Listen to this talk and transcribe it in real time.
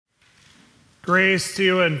Grace to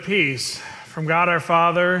you and peace from God our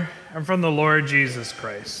Father and from the Lord Jesus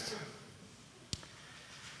Christ.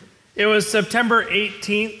 It was September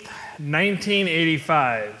 18th,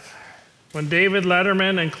 1985, when David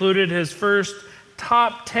Letterman included his first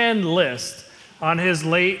top 10 list on his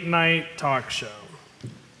late night talk show.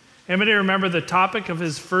 Anybody remember the topic of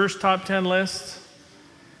his first top 10 list?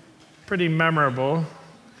 Pretty memorable.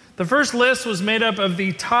 The first list was made up of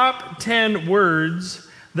the top 10 words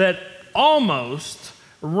that almost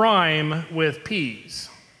rhyme with peas.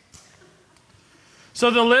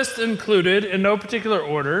 So the list included, in no particular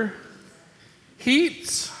order,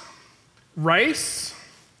 heats, rice,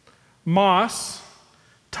 moss,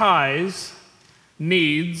 ties,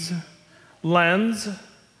 needs, lens,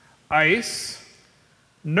 ice,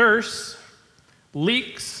 nurse,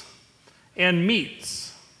 leaks, and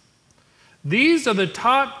meats. These are the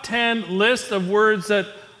top 10 list of words that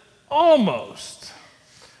almost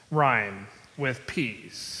rhyme with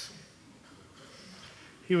peas.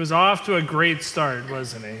 He was off to a great start,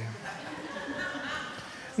 wasn't he?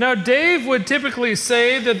 Now, Dave would typically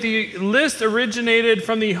say that the list originated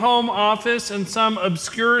from the home office in some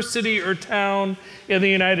obscure city or town in the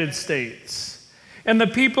United States. And the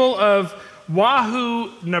people of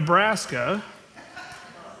Wahoo, Nebraska,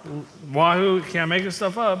 Wahoo, can't make this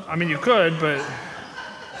stuff up. I mean, you could, but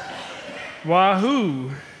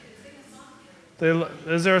Wahoo.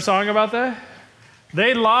 Is there a song about that?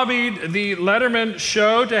 They lobbied the Letterman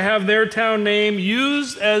show to have their town name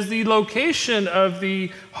used as the location of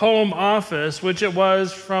the home office, which it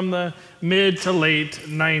was from the mid to late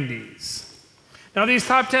 90s. Now, these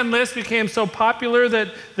top 10 lists became so popular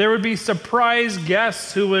that there would be surprise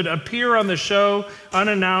guests who would appear on the show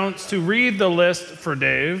unannounced to read the list for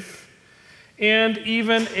Dave. And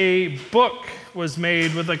even a book was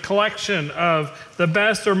made with a collection of the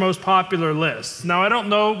best or most popular lists. Now, I don't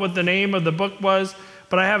know what the name of the book was,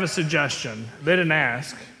 but I have a suggestion. They didn't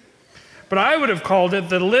ask. But I would have called it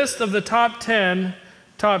the list of the top 10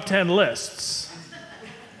 lists.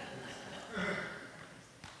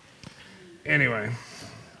 Anyway,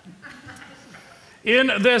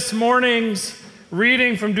 in this morning's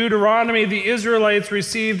reading from Deuteronomy, the Israelites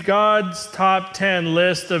received God's top 10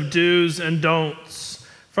 list of do's and don'ts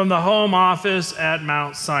from the home office at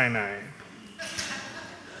Mount Sinai.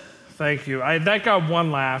 Thank you. That got one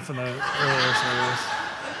laugh in the earlier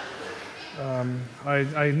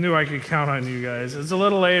service. I knew I could count on you guys. It's a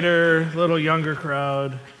little later, a little younger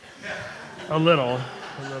crowd. A little.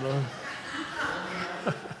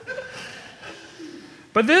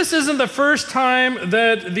 But this isn't the first time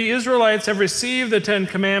that the Israelites have received the Ten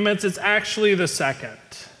Commandments. It's actually the second.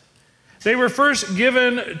 They were first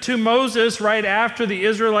given to Moses right after the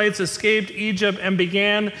Israelites escaped Egypt and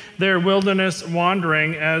began their wilderness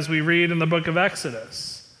wandering, as we read in the book of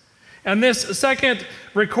Exodus. And this second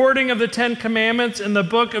recording of the Ten Commandments in the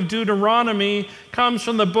book of Deuteronomy comes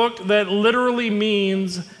from the book that literally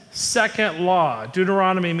means second law.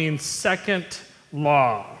 Deuteronomy means second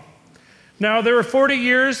law. Now, there were 40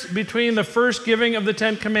 years between the first giving of the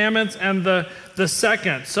Ten Commandments and the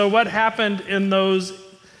second. So what happened in those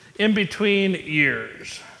in-between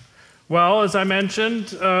years? Well, as I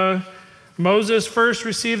mentioned, Moses first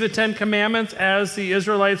received the Ten Commandments as the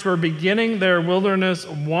Israelites were beginning their wilderness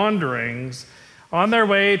wanderings on their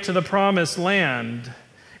way to the Promised Land.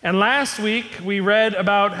 And last week, we read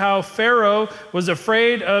about how Pharaoh was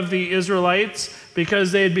afraid of the Israelites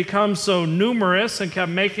because they had become so numerous and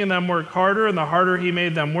kept making them work harder, and the harder he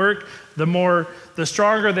made them work, the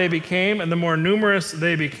stronger they became and the more numerous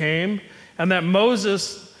they became, and that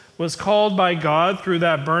Moses was called by God through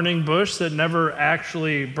that burning bush that never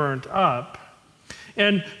actually burnt up,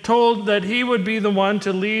 and told that he would be the one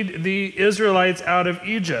to lead the Israelites out of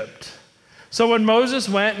Egypt. So when Moses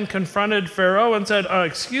went and confronted Pharaoh and said,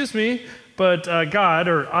 excuse me, but God,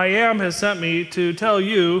 or I am, has sent me to tell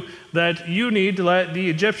you that you need to let the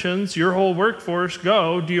Egyptians, your whole workforce,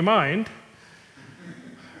 go. Do you mind?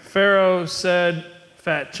 Pharaoh said,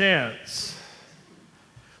 fat chance.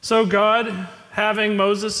 So God, having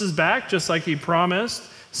Moses' back, just like he promised,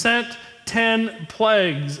 sent 10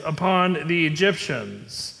 plagues upon the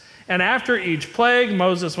Egyptians. And after each plague,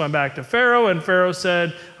 Moses went back to Pharaoh, and Pharaoh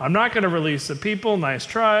said, I'm not going to release the people, nice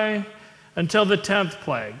try, until the 10th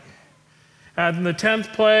plague. And the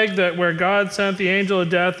 10th plague, where God sent the angel of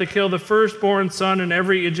death to kill the firstborn son in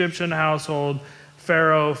every Egyptian household,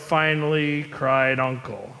 Pharaoh finally cried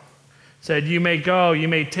uncle. Said, you may go, you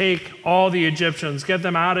may take all the Egyptians, get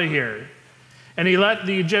them out of here. And he let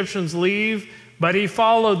the Egyptians leave, but he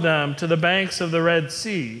followed them to the banks of the Red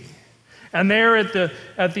Sea. And there at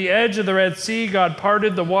the edge of the Red Sea, God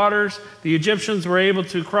parted the waters. The Egyptians were able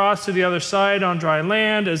to cross to the other side on dry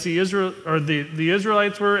land as the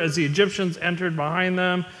Israelites were, as the Egyptians entered behind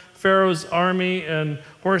them. Pharaoh's army and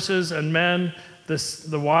horses and men,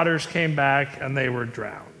 the waters came back and they were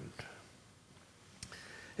drowned.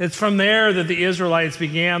 It's from there that the Israelites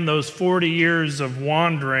began those 40 years of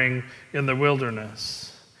wandering in the wilderness.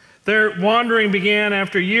 Their wandering began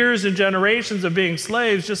after years and generations of being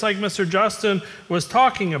slaves, just like Mr. Justin was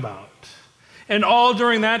talking about. And all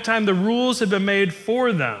during that time, the rules had been made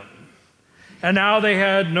for them. And now they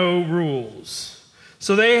had no rules.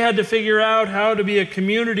 So they had to figure out how to be a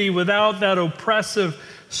community without that oppressive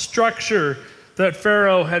structure that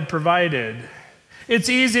Pharaoh had provided. It's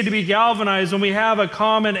easy to be galvanized when we have a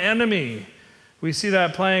common enemy. We see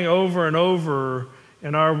that playing over and over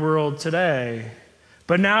in our world today.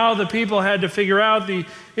 But now the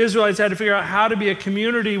Israelites had to figure out how to be a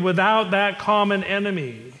community without that common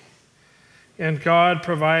enemy. And God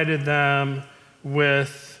provided them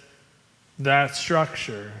with that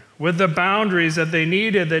structure, with the boundaries that they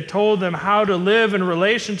needed that told them how to live in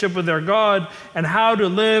relationship with their God and how to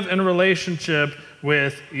live in relationship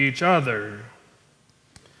with each other.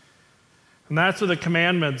 And that's what the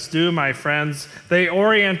commandments do, my friends. They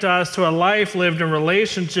orient us to a life lived in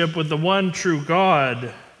relationship with the one true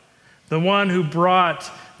God, the one who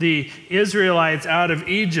brought the Israelites out of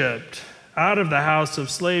Egypt, out of the house of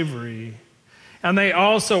slavery. And they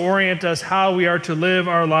also orient us how we are to live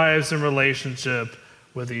our lives in relationship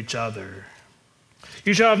with each other.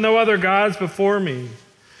 You shall have no other gods before me.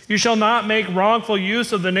 You shall not make wrongful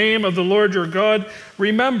use of the name of the Lord your God.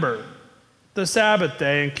 Remember the Sabbath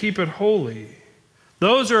day and keep it holy.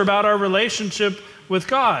 Those are about our relationship with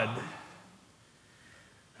God.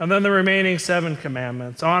 And then the remaining 7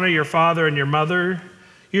 commandments. Honor your father and your mother.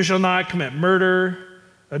 You shall not commit murder,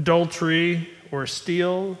 adultery, or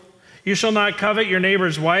steal. You shall not covet your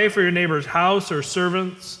neighbor's wife or your neighbor's house or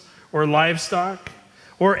servants or livestock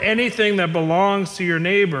or anything that belongs to your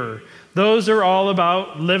neighbor. Those are all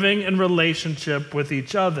about living in relationship with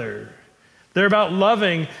each other. They're about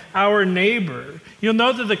loving our neighbor. You'll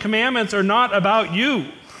note that the commandments are not about you.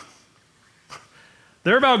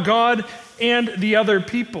 They're about God and the other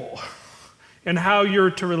people and how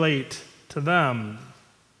you're to relate to them.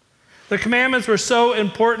 The commandments were so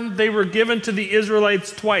important, they were given to the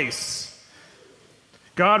Israelites twice.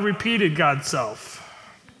 God repeated God's self.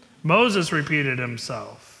 Moses repeated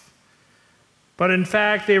himself. But in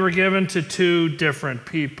fact, they were given to 2 different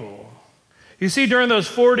people. You see, during those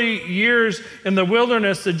 40 years in the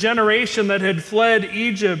wilderness, the generation that had fled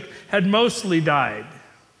Egypt had mostly died.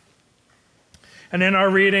 And in our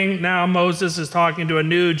reading now, Moses is talking to a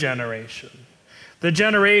new generation, the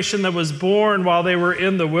generation that was born while they were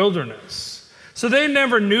in the wilderness. So they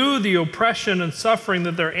never knew the oppression and suffering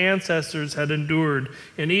that their ancestors had endured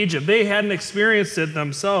in Egypt. They hadn't experienced it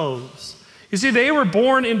themselves. You see, they were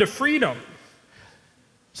born into freedom.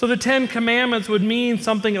 So the 10 Commandments would mean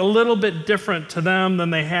something a little bit different to them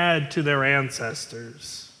than they had to their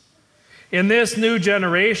ancestors. In this new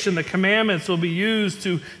generation, the commandments will be used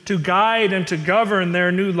to guide and to govern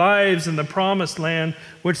their new lives in the promised land,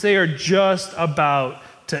 which they are just about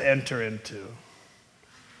to enter into.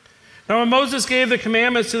 Now, when Moses gave the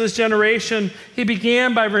commandments to this generation, he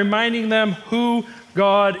began by reminding them who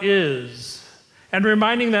God is and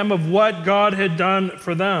reminding them of what God had done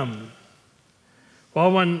for them.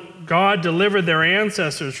 Well, when God delivered their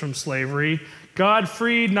ancestors from slavery, God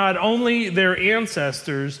freed not only their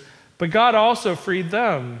ancestors, but God also freed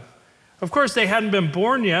them. Of course, they hadn't been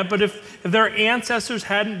born yet, but if their ancestors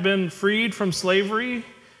hadn't been freed from slavery,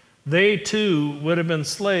 they too would have been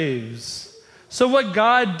slaves. So what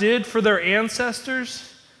God did for their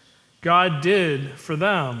ancestors, God did for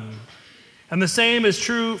them. And the same is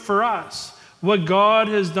true for us. What God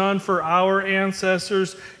has done for our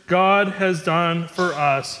ancestors, God has done for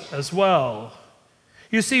us as well.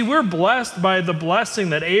 You see, we're blessed by the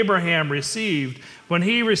blessing that Abraham received when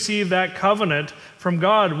he received that covenant from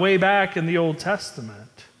God way back in the Old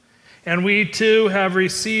Testament. And we too have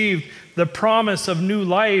received the promise of new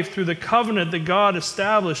life through the covenant that God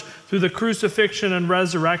established through the crucifixion and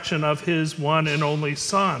resurrection of his one and only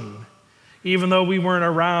Son, even though we weren't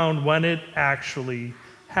around when it actually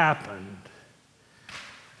happened.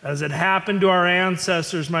 As it happened to our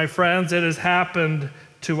ancestors, my friends, it has happened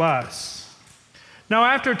to us. Now,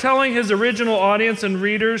 after telling his original audience and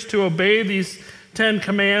readers to obey these 10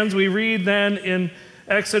 commands, we read then in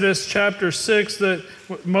Exodus chapter 6 that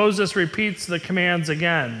Moses repeats the commands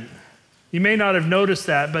again. You may not have noticed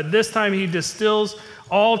that, but this time he distills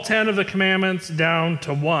all 10 of the commandments down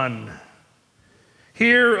to one.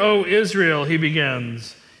 Hear, O Israel, he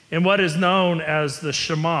begins, in what is known as the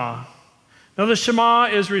Shema. Now, the Shema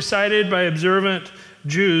is recited by observant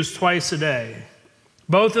Jews twice a day,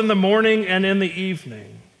 both in the morning and in the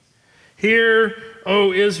evening. Hear,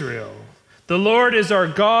 O Israel, the Lord is our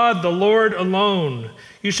God, the Lord alone.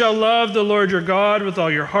 You shall love the Lord your God with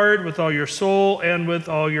all your heart, with all your soul, and with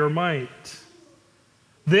all your might.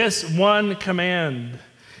 This one command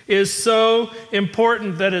is so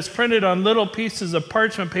important that it's printed on little pieces of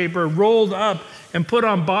parchment paper, rolled up and put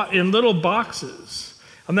on in little boxes.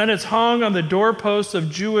 And then it's hung on the doorposts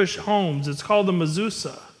of Jewish homes. It's called the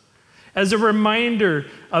mezuzah, as a reminder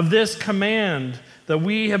of this command that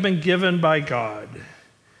we have been given by God.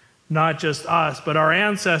 Not just us, but our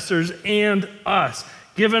ancestors and us.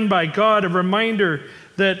 Given by God, a reminder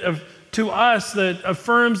to us that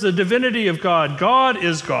affirms the divinity of God. God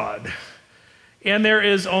is God, and there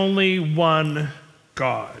is only one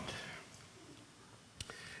God.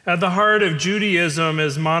 At the heart of Judaism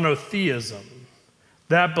is monotheism,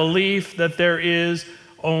 that belief that there is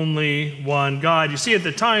only one God. You see, at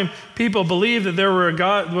the time, people believed that there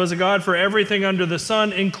was a God for everything under the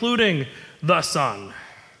sun, including the sun.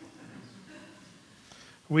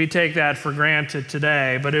 We take that for granted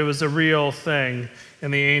today, but it was a real thing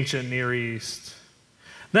in the ancient Near East.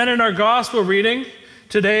 Then in our gospel reading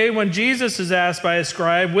today, when Jesus is asked by a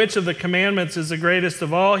scribe which of the commandments is the greatest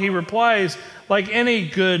of all, he replies like any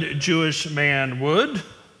good Jewish man would.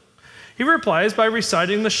 He replies by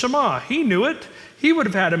reciting the Shema. He knew it. He would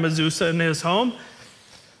have had a mezuzah in his home.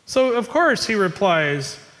 So, of course, he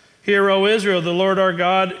replies, Hear, O Israel, the Lord our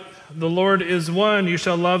God, the Lord is one. You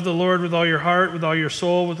shall love the Lord with all your heart, with all your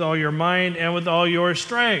soul, with all your mind, and with all your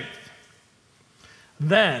strength.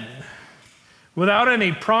 Then, without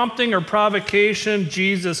any prompting or provocation,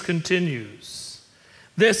 Jesus continues.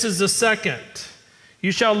 This is the second.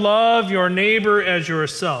 You shall love your neighbor as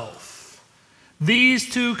yourself. These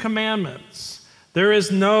two commandments, there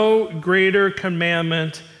is no greater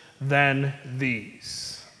commandment than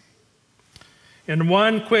these. In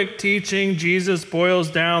one quick teaching, Jesus boils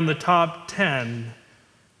down the top 10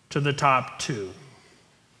 to the top 2.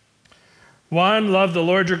 1, love the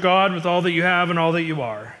Lord your God with all that you have and all that you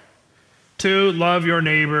are. 2, love your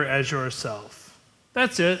neighbor as yourself.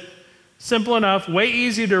 That's it. Simple enough. Way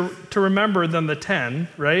easier to remember than the 10,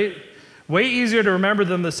 right? Way easier to remember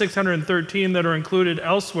than the 613 that are included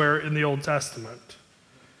elsewhere in the Old Testament.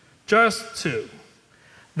 Just 2.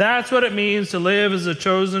 That's what it means to live as a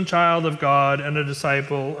chosen child of God and a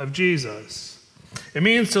disciple of Jesus. It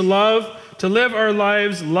means to live our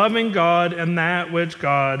lives loving God and that which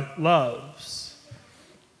God loves.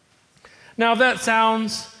 Now, if that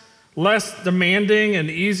sounds less demanding and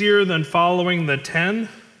easier than following the 10,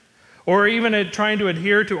 or even trying to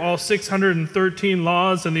adhere to all 613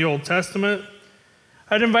 laws in the Old Testament,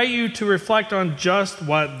 I'd invite you to reflect on just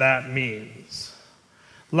what that means.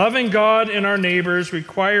 Loving God and our neighbors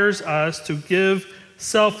requires us to give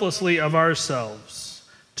selflessly of ourselves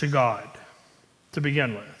to God to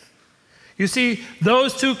begin with. You see,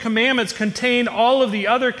 those 2 commandments contain all of the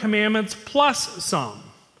other commandments plus some.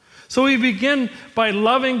 So we begin by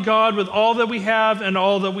loving God with all that we have and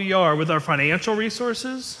all that we are, with our financial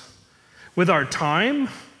resources, with our time,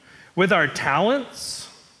 with our talents.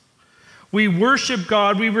 We worship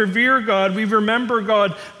God, we revere God, we remember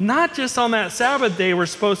God, not just on that Sabbath day we're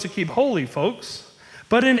supposed to keep holy, folks,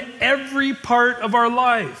 but in every part of our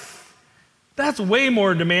life. That's way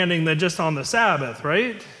more demanding than just on the Sabbath,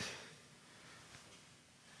 right?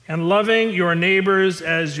 And loving your neighbors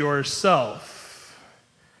as yourself.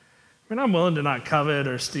 I mean, I'm willing to not covet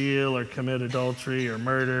or steal or commit adultery or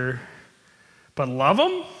murder, but love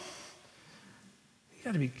them? You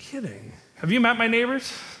got to be kidding. Have you met my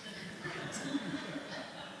neighbors?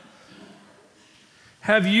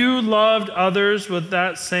 Have you loved others with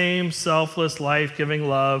that same selfless, life-giving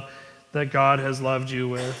love that God has loved you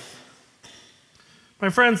with? My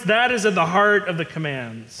friends, that is at the heart of the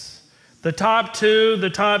commands. The top 2, the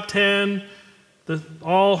top 10,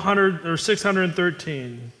 all 100 or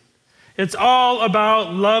 613. It's all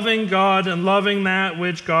about loving God and loving that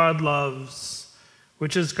which God loves,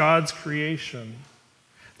 which is God's creation.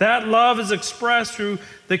 That love is expressed through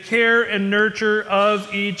the care and nurture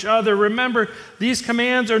of each other. Remember, these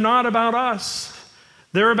commands are not about us.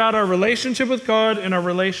 They're about our relationship with God and our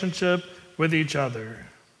relationship with each other.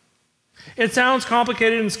 It sounds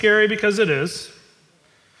complicated and scary because it is.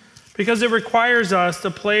 Because it requires us to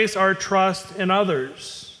place our trust in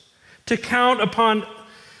others, to count upon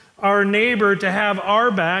our neighbor to have our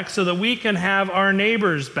back so that we can have our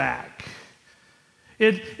neighbor's back.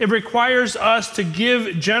 It requires us to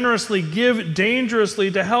give generously, give dangerously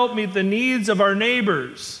to help meet the needs of our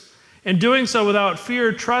neighbors, and doing so without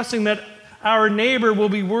fear, trusting that our neighbor will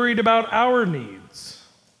be worried about our needs.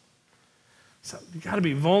 So you've got to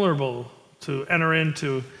be vulnerable to enter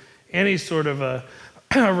into any sort of a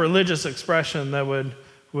religious expression that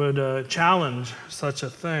would challenge such a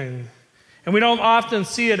thing. And we don't often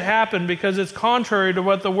see it happen because it's contrary to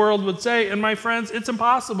what the world would say. And my friends, it's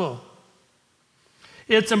impossible.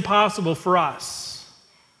 It's impossible for us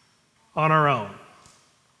on our own.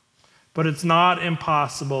 But it's not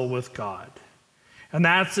impossible with God. And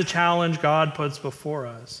that's the challenge God puts before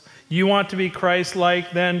us. You want to be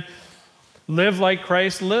Christ-like, then live like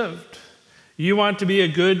Christ lived. You want to be a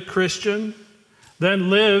good Christian, then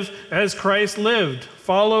live as Christ lived.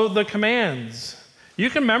 Follow the commands. You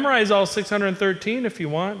can memorize all 613 if you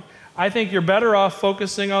want. I think you're better off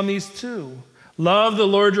focusing on these two. Love the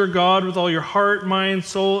Lord your God with all your heart, mind,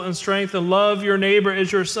 soul, and strength, and love your neighbor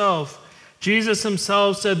as yourself. Jesus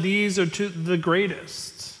himself said these are the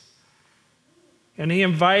greatest. And he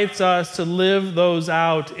invites us to live those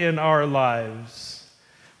out in our lives.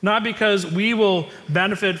 Not because we will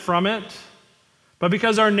benefit from it, but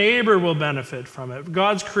because our neighbor will benefit from it.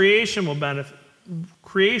 God's creationship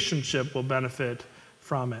will benefit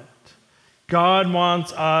from it. God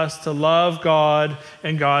wants us to love God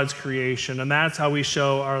and God's creation, and that's how we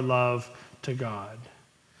show our love to God.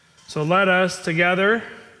 So let us together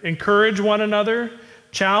encourage one another,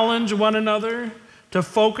 challenge one another to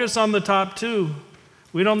focus on the top two.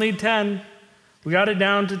 We don't need 10. We got it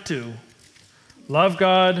down to 2. Love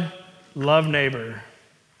God, love neighbor.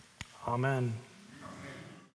 Amen.